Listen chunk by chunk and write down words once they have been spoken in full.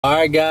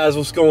Alright guys,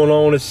 what's going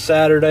on? It's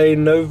Saturday,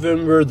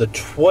 November the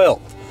 12th.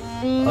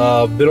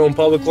 Been on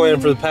public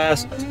land for the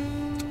past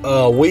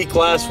week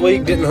last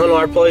week. Didn't hunt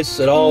our place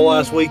at all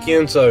last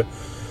weekend, so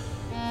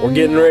we're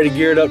getting ready,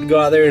 geared up to go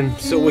out there and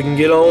see what we can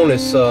get on.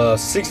 It's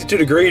 62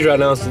 degrees right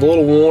now. It's a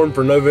little warm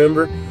for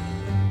November,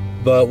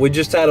 but we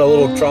just had a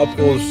little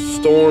tropical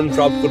storm,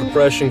 tropical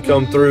depression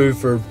come through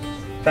for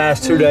the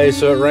past 2 days,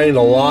 so it rained a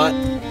lot.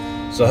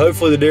 So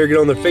hopefully the deer get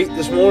on their feet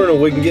this morning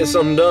and we can get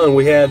something done.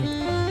 We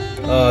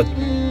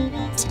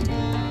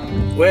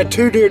had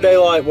 2 deer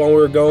daylight while we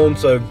were gone,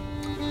 so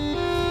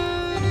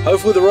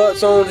hopefully the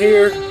rut's on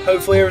here,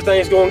 hopefully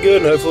everything's going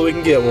good, and hopefully we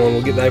can get one.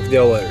 We'll get back with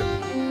y'all later.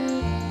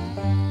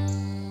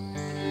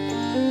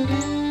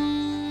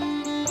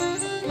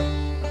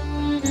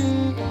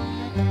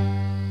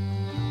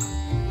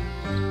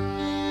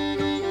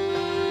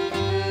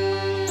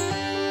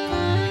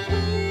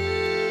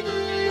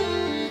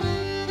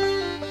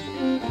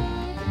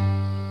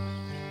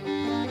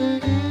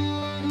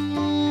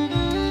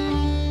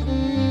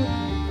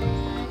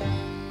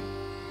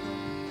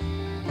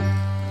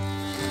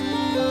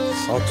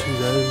 Saw 2 of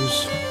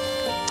those.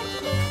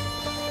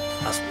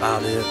 That's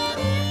about it.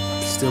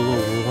 Still a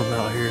little warm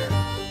out here.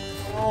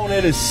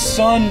 It is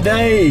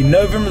Sunday,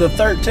 November the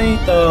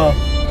 13th,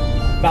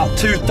 about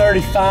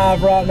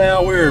 2:35 right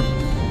now. We're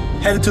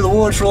headed to the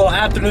woods for a little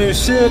afternoon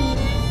sit.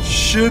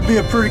 Should be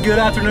a pretty good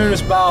afternoon.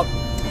 It's about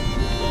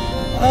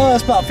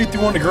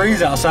 51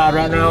 degrees outside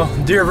right now.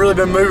 Deer have really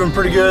been moving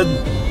pretty good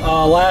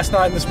last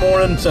night and this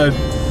morning, so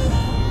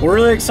we're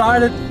really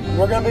excited.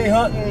 We're gonna be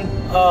hunting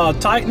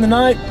Titan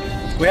tonight.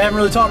 We haven't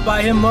really talked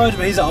about him much,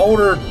 but he's an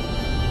older,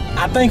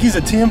 I think he's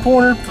a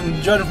 10-pointer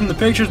from judging from the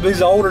pictures, but he's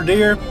an older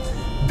deer,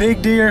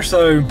 big deer,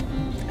 so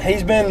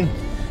he's been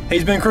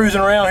cruising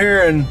around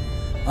here, and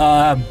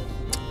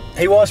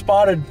he was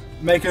spotted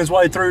making his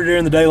way through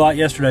during the daylight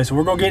yesterday. So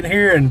we're gonna get in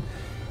here and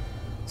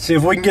see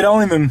if we can get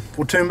on him, and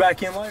we'll tune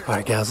back in later. All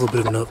right guys, a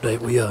little bit of an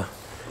update. We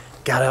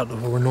got out to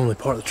where we normally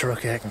park the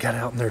truck at and got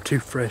out, and there are 2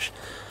 fresh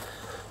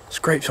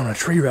scrapes on a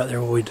tree right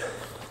there where we'd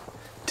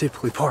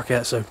typically park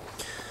at. So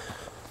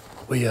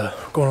we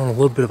going on a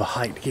little bit of a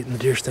hike to get in the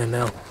deer stand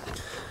now.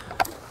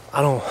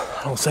 I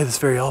don't say this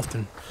very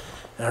often,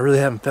 and I really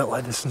haven't felt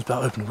like this since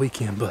about opening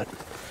weekend, but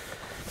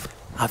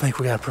I think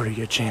we got a pretty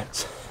good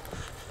chance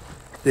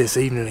this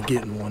evening of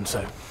getting one.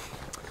 So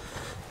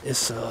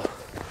it's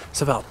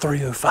about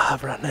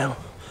 3:05 right now.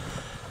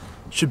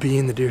 Should be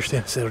in the deer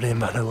stand settled in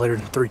by no later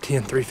than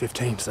 3:10,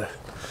 3:15. So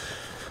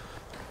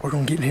we're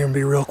gonna get in here and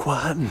be real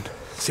quiet and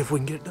see if we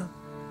can get it done.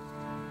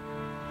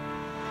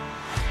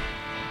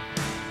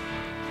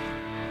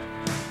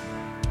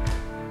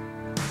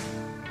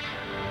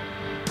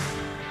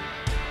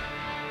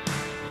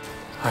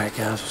 Alright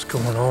guys, what's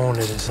going on?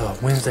 It is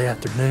Wednesday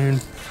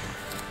afternoon.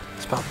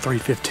 It's about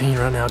 3:15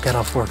 right now. I got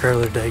off work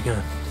earlier today.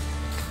 Gonna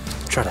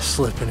try to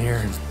slip in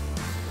here and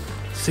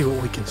see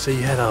what we can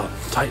see. Had a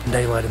Titan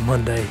daylight on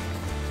Monday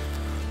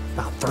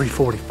about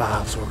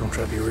 3:45, so we're gonna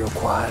try to be real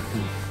quiet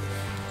and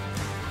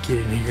get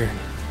in here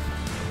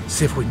and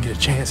see if we can get a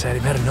chance at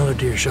him. Had another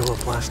deer show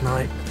up last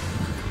night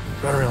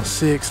right around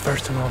 6.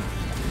 First time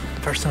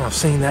I've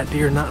seen that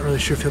deer. Not really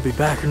sure if he'll be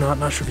back or not.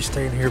 Not sure if he's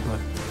staying here, but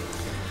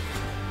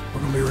we're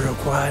gonna be real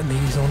quiet and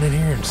ease on in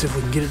here and see if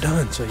we can get it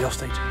done. So y'all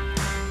stay tuned.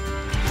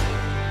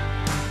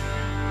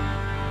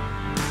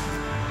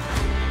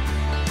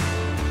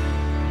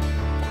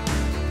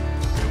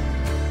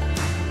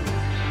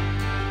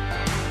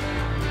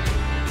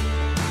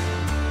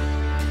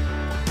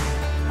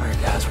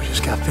 Alright guys, we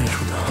just got finished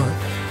with the hunt.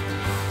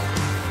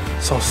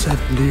 Saw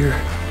 7 deer.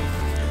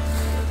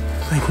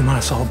 I think we might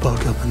have saw a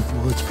buck up in the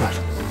woods, but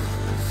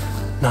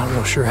not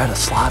real sure. Had to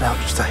slide out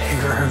just a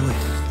hair early.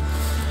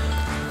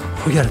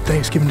 We got a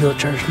Thanksgiving deal at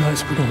church tonight,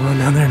 so we're gonna run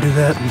down there and do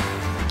that, and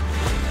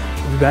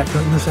we'll be back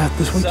hunting this after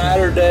this weekend.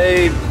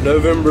 Saturday,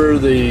 November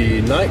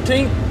the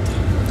 19th?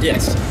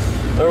 Yes.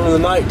 November the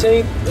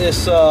 19th. It's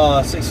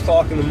 6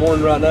 o'clock in the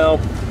morning right now.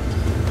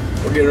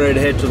 We're getting ready to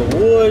head to the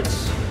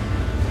woods.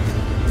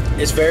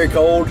 It's very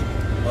cold.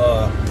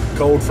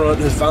 Cold front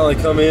has finally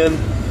come in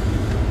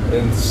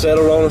and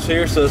settled on us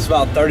here, so it's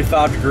about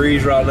 35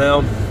 degrees right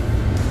now.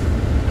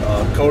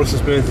 Coldest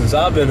it's been since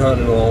I've been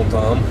hunting in a long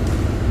time.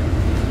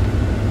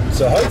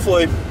 So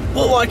hopefully,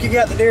 looked like you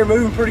got the deer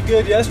moving pretty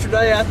good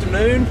yesterday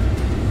afternoon.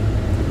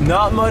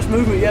 Not much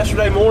movement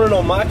yesterday morning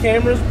on my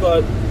cameras,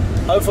 but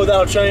hopefully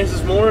that'll change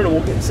this morning and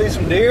we'll get to see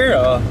some deer.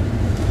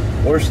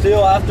 We're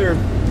still after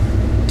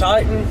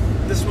Titan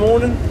this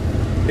morning.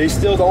 He's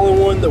still the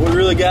only one that we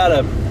really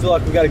feel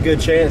like we got a good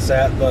chance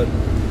at, but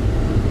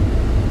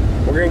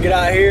we're gonna get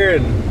out here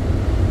and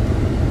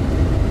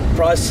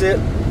probably sit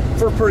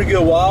for a pretty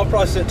good while.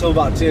 Probably sit till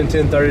about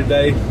 10:30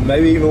 today,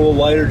 maybe even a little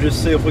later, just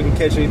to see if we can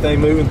catch anything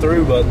moving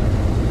through. But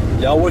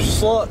y'all wish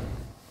us luck.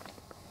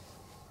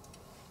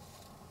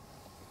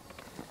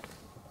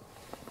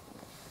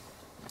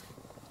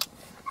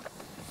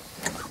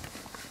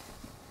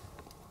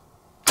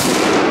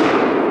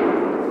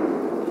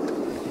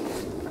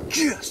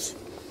 Yes.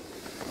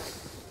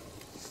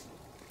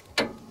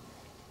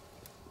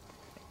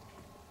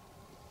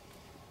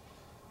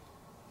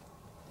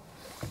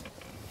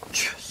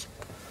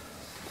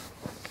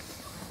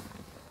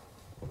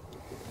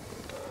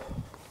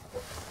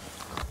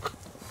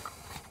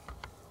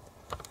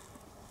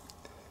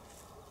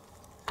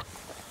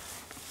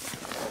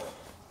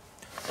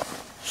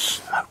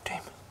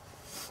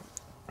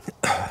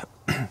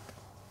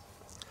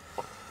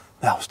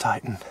 was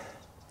Titan.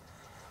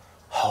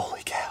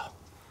 Holy cow.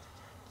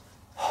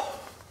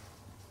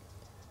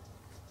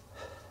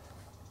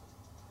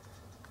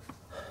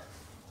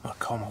 I'll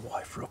call my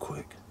wife real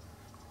quick.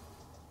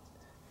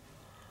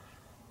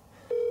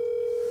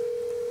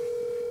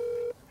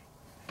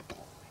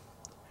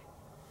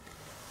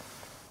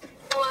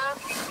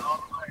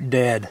 Hello?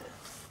 Dead.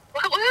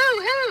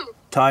 Who?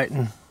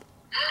 Titan.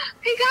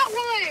 He got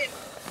one.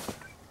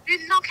 Is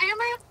it on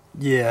camera?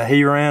 Yeah,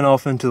 he ran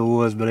off into the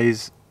woods, but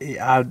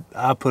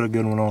I put a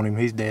good one on him.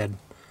 He's dead.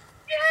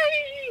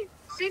 Yay!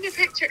 Send a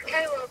picture,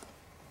 Caleb.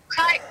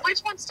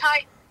 Which one's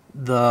tight?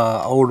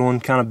 The old one,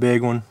 kind of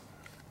big one.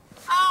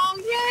 Oh,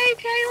 yay,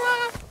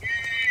 Caleb!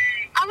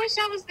 I wish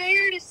I was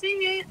there to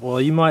see it. Well,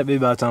 you might be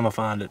by the time I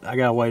find it. I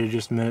gotta wait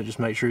just a minute, just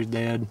make sure he's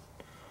dead.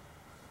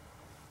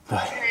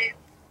 But, Okay.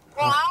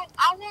 Well,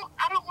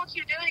 I don't want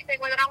you to do anything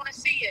with it. I want to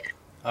see it.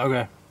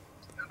 okay.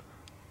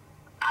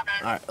 I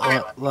know. All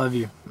right. Love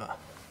you. Bye.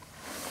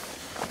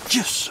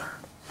 Yes, sir.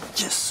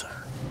 Yes, sir.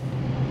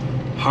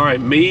 All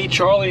right, me,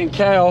 Charlie, and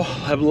Cal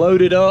have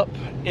loaded up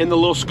in the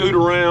little scoot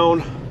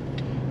around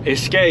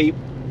Escape,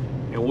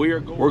 and we're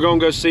gonna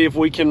go see if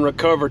we can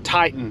recover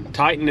Titan.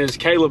 Titan is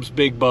Caleb's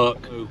big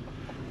buck.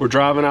 We're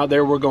driving out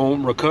there. We're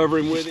gonna recover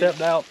him with it.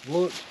 Stepped out,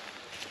 looked.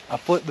 I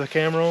flipped the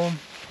camera on,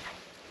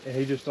 and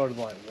he just started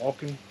like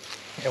walking.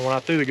 And when I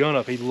threw the gun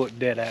up, he looked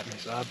dead at me.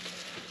 So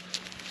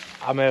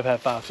I may have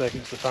had 5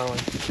 seconds to finally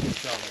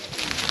shot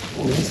him.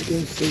 Well, let's go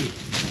see.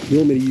 You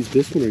want me to use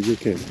this one or your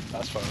camera?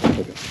 That's fine.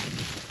 Okay.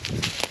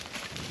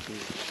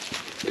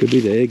 Could be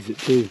the exit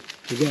too.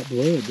 We got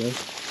blood though.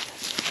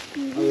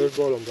 Oh, there's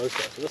blood on both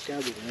sides. So that's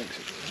gotta be the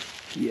exit.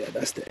 Yeah,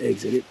 that's the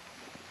exit.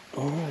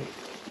 All right.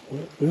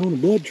 Well, we're on the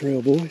blood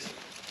trail, boys.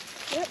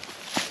 Yep.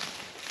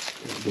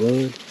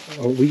 Blood.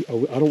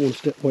 I don't want to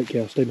step. Wait,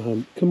 Cal, stay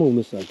behind. Come on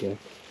this side, Cal.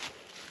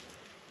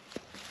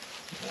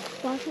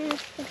 Why can't I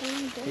stay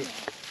behind the door?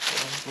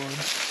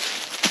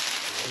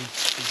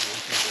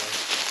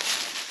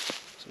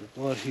 So there's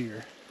blood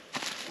here.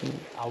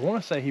 I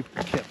want to say he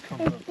kept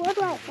coming up. There's blood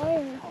right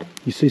there.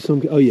 You see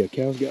some? Oh yeah,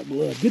 Cal's got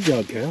blood. Good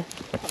job, Cal. Oh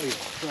yeah,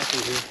 right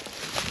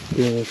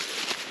through here. Blood.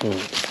 All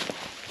right.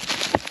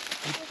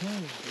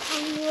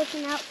 I'm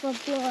looking out for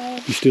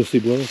blood. You still see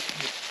blood?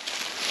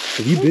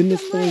 Have you been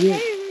this far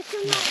yet?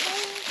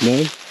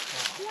 No.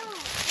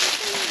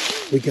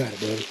 We got it,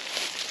 buddy.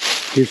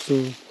 Here's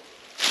some.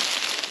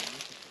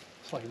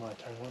 It's like you might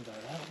turn one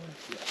side that way.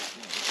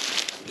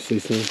 Yeah. You see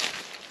some?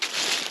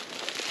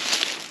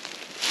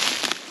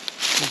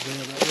 That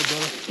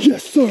way,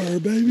 Yes, sir,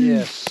 baby.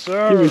 yes,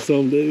 sir. Give me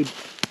some, dude.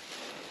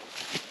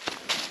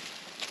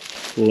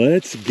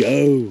 Let's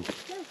go.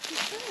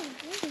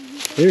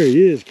 There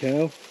he is,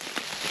 Cal.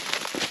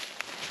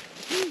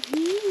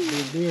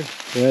 Big deer.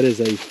 That is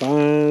a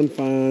fine,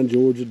 fine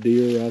Georgia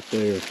deer right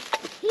there.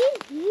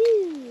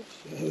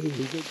 He's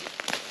huge.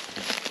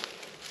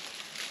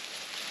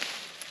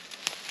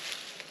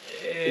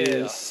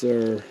 Yes,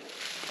 sir.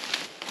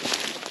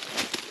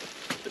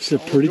 It's a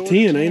pretty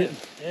 10, ain't it?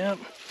 Yep.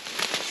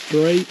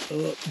 Straight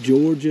up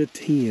Georgia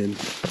 10.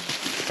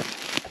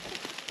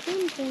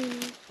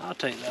 I'll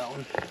take that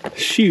one.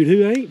 Shoot,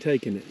 who ain't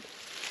taking it?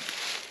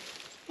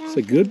 It's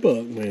a good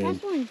buck, man.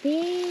 That's one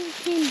big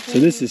 10. So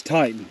this is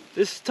Titan.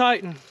 This is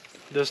Titan.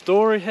 The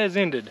story has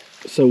ended.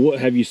 So what,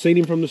 have you seen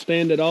him from the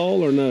stand at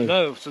all or no?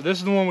 No, so this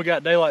is the one we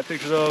got daylight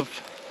pictures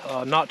of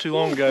not too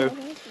long ago.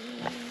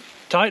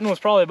 Titan was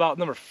probably about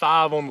number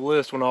 5 on the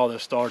list when all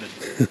this started.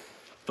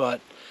 But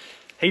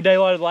he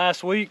daylighted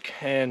last week,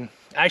 and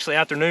actually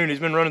afternoon, he's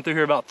been running through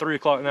here about 3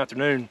 o'clock in the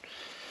afternoon.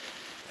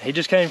 He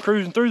just came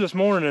cruising through this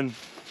morning, and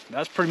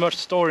that's pretty much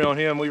the story on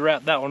him. We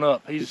wrapped that one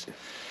up. He's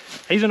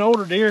an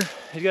older deer.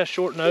 He's got a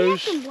short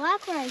nose. Some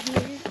black right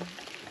here.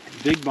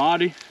 Big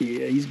body.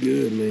 Yeah, he's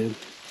good, man.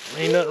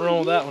 Ain't nothing wrong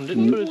with that one.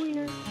 Didn't put his...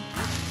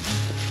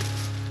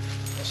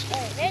 There's a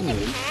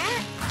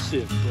cat. Let's see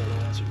if Brett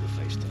will answer your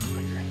FaceTime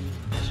right here.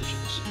 That's what you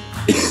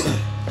can see.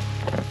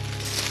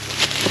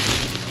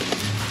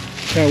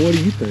 Cal, what do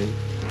you think?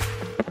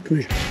 Come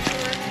here.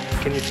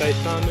 Can you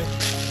FaceTime me?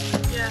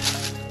 Yeah.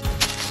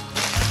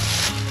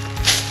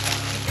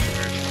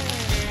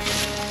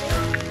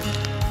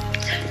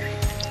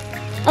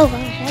 Oh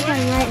gosh, I got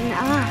him right in the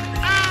eye.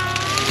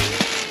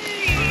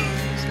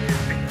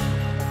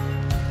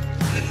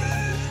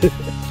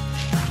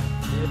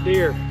 Yeah,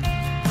 deer.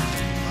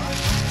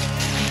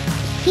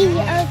 P.O.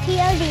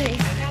 deer.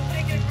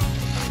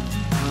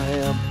 I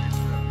am.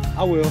 I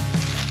will.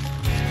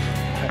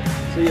 Right,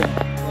 see ya.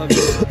 Love you.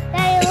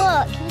 Daddy,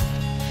 look.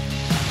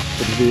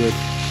 It's good.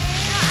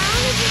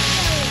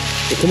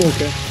 Well, come on,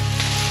 Cal.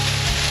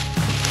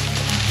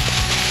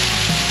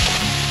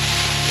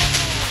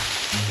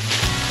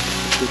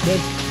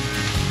 Good.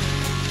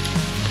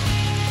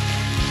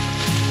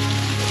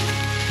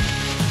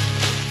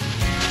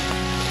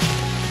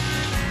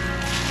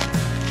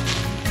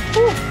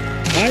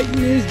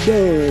 Titan is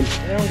done.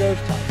 Down goes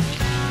Titan.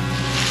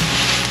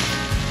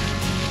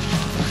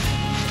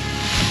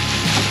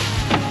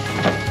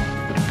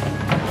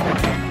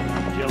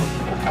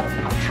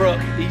 Truck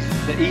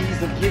easy the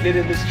ease of getting it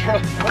in this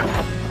truck.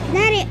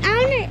 Daddy,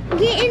 I want to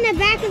get in the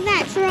back of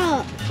that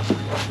truck.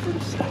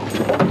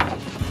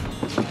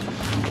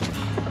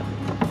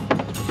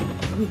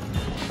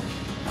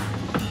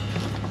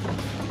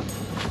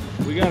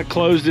 We gotta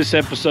close this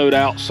episode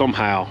out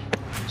somehow.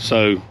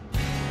 So,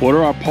 what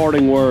are our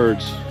parting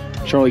words?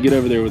 Charlie, get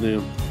over there with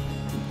them.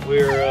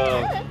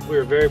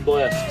 We're very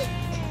blessed,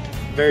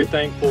 very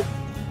thankful.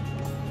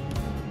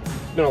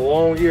 It's been a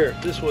long year.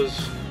 This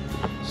was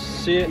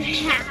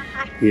 6.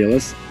 Yeah,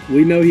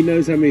 we know he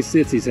knows how many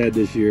sits he's had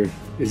this year.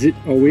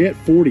 Are we at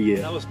 40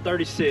 yet? That was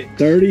 36.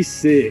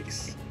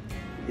 36.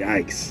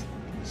 Yikes.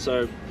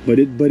 So, but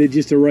it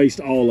just erased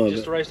all of it.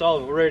 just erased all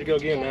of it. We're ready to go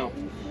again now.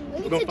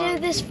 We need to do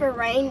this for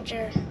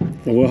Ranger.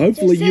 Well,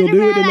 hopefully you'll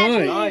do it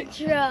tonight.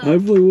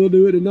 Hopefully we'll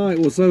do it tonight.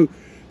 Well,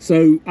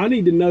 so I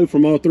need to know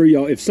from all three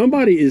of y'all, if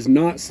somebody is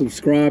not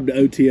subscribed to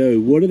OTO,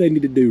 what do they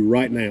need to do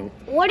right now?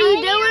 What are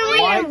you doing with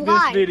Like your this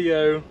life?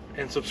 video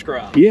and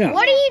subscribe. Yeah.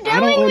 What are you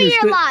doing with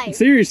your life?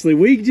 Seriously,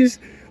 we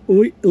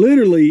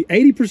literally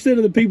 80%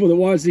 of the people that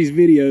watch these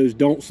videos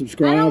don't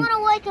subscribe.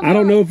 I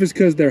don't know if it's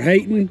because they're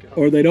hating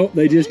or they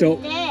just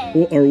don't,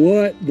 or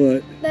what,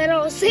 but They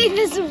don't see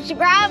the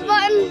subscribe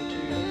button.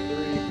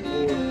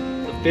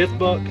 5th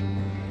buck.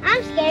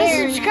 I'm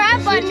scared. The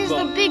subscribe button is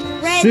the big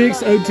red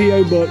 6 button.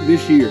 OTO buck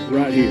this year,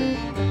 right here.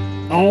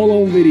 All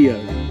on video.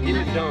 Get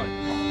it done.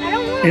 I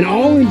don't want And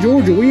all in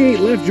Georgia. We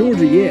ain't left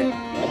Georgia yet.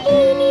 We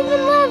ain't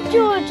even love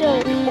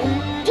Georgia.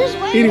 Just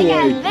wait.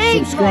 Anyway,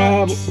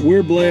 subscribe.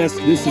 We're blessed.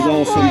 This is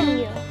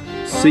awesome.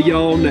 See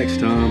y'all next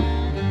time.